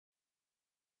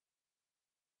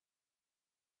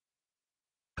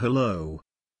Hello.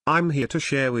 I'm here to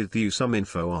share with you some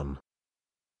info on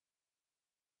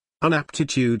an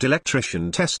aptitude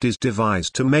electrician test is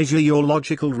devised to measure your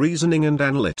logical reasoning and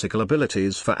analytical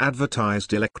abilities for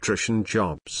advertised electrician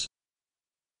jobs.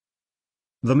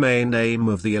 The main aim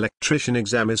of the electrician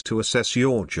exam is to assess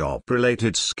your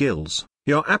job-related skills,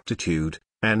 your aptitude,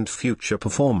 and future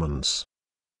performance.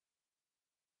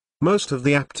 Most of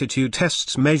the aptitude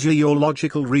tests measure your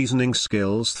logical reasoning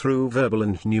skills through verbal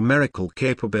and numerical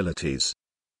capabilities.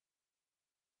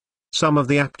 Some of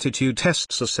the aptitude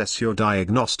tests assess your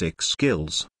diagnostic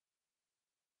skills.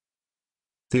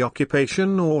 The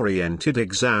occupation-oriented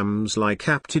exams like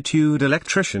aptitude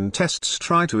electrician tests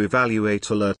try to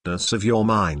evaluate alertness of your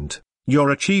mind,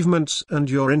 your achievements and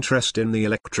your interest in the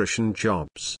electrician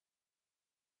jobs.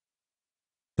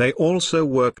 They also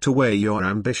work to weigh your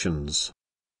ambitions.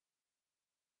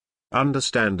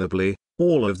 Understandably,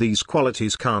 all of these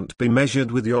qualities can't be measured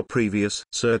with your previous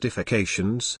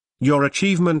certifications, your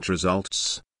achievement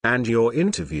results, and your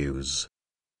interviews.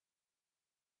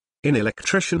 In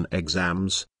electrician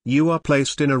exams, you are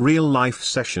placed in a real-life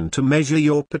session to measure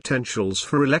your potentials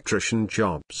for electrician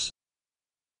jobs.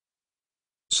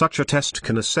 Such a test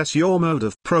can assess your mode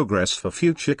of progress for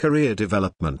future career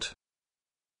development.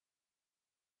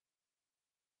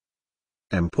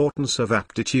 Importance of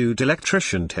aptitude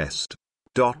electrician test.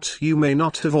 You may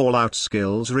not have all out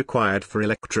skills required for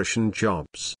electrician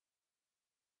jobs.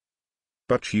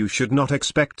 But you should not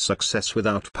expect success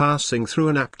without passing through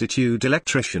an aptitude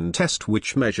electrician test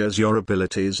which measures your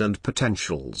abilities and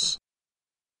potentials.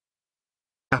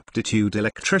 Aptitude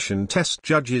electrician test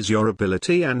judges your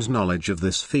ability and knowledge of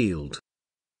this field.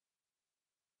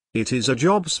 It is a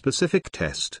job-specific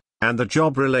test, and the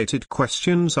job-related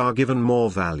questions are given more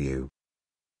value.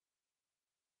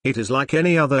 It is like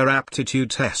any other aptitude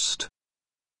test.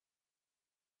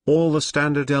 All the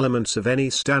standard elements of any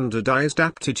standardized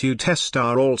aptitude test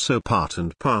are also part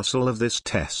and parcel of this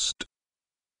test.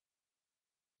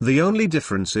 The only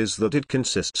difference is that it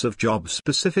consists of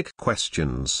job-specific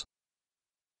questions.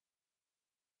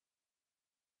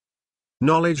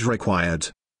 Knowledge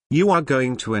required. You are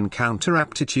going to encounter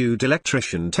aptitude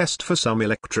electrician test for some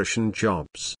electrician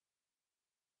jobs.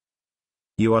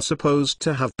 You are supposed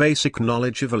to have basic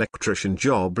knowledge of electrician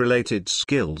job-related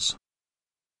skills.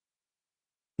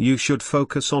 You should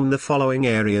focus on the following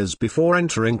areas before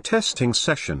entering testing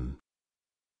session.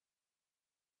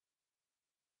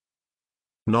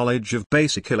 Knowledge of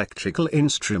basic electrical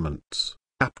instruments.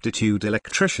 Aptitude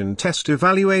electrician test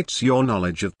evaluates your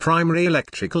knowledge of primary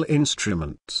electrical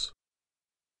instruments.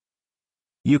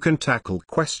 You can tackle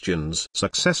questions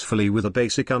successfully with a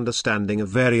basic understanding of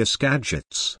various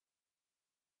gadgets.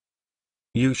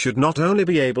 You should not only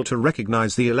be able to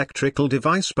recognize the electrical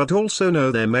device but also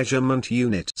know their measurement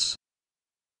units.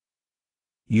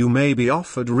 You may be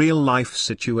offered real-life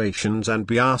situations and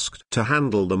be asked to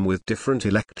handle them with different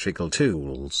electrical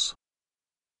tools.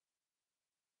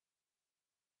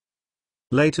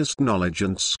 Latest knowledge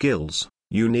and skills.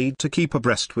 You need to keep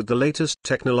abreast with the latest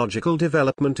technological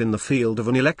development in the field of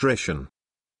an electrician.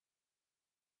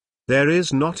 There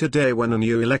is not a day when a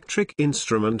new electric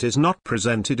instrument is not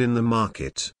presented in the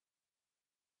market.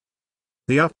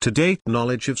 The up-to-date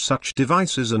knowledge of such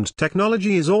devices and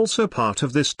technology is also part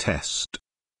of this test.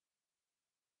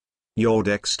 Your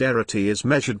dexterity is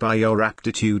measured by your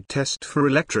aptitude test for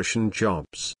electrician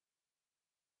jobs.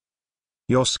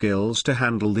 Your skills to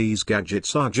handle these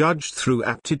gadgets are judged through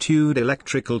aptitude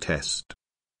electrical test.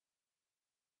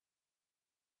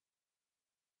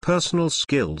 Personal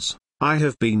skills. I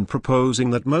have been proposing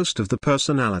that most of the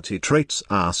personality traits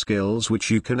are skills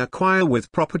which you can acquire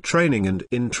with proper training and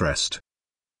interest.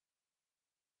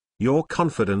 Your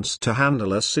confidence to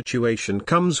handle a situation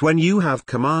comes when you have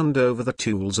command over the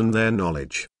tools and their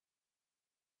knowledge.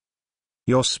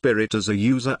 Your spirit as a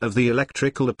user of the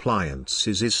electrical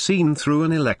appliances is seen through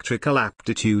an electrical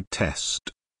aptitude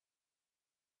test.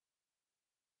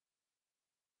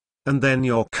 And then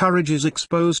your courage is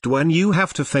exposed when you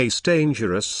have to face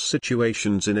dangerous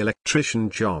situations in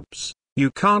electrician jobs. You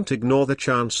can't ignore the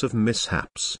chance of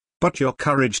mishaps, but your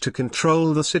courage to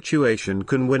control the situation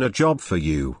can win a job for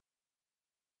you.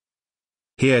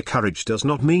 Here courage does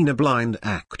not mean a blind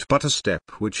act but a step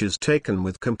which is taken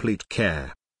with complete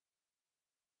care.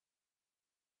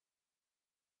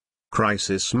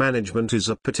 Crisis management is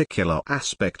a particular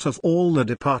aspect of all the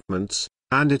departments,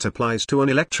 and it applies to an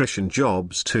electrician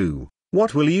jobs too.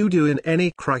 What will you do in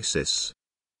any crisis?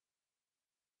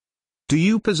 Do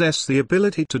you possess the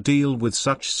ability to deal with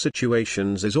such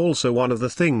situations is also one of the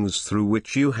things through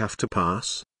which you have to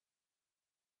pass.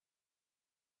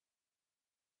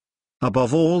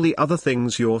 Above all the other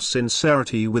things, your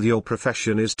sincerity with your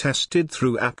profession is tested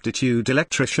through Aptitude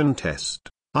Electrician test.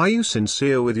 Are you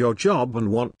sincere with your job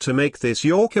and want to make this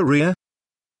your career?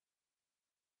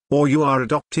 Or you are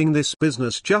adopting this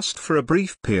business just for a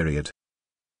brief period?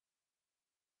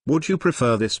 Would you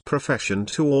prefer this profession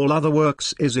to all other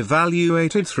works is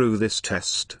evaluated through this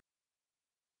test?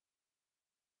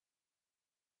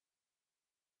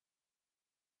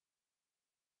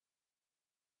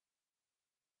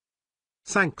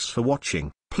 Thanks for watching.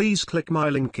 Please click my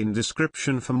link in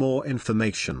description for more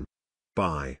information.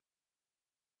 Bye.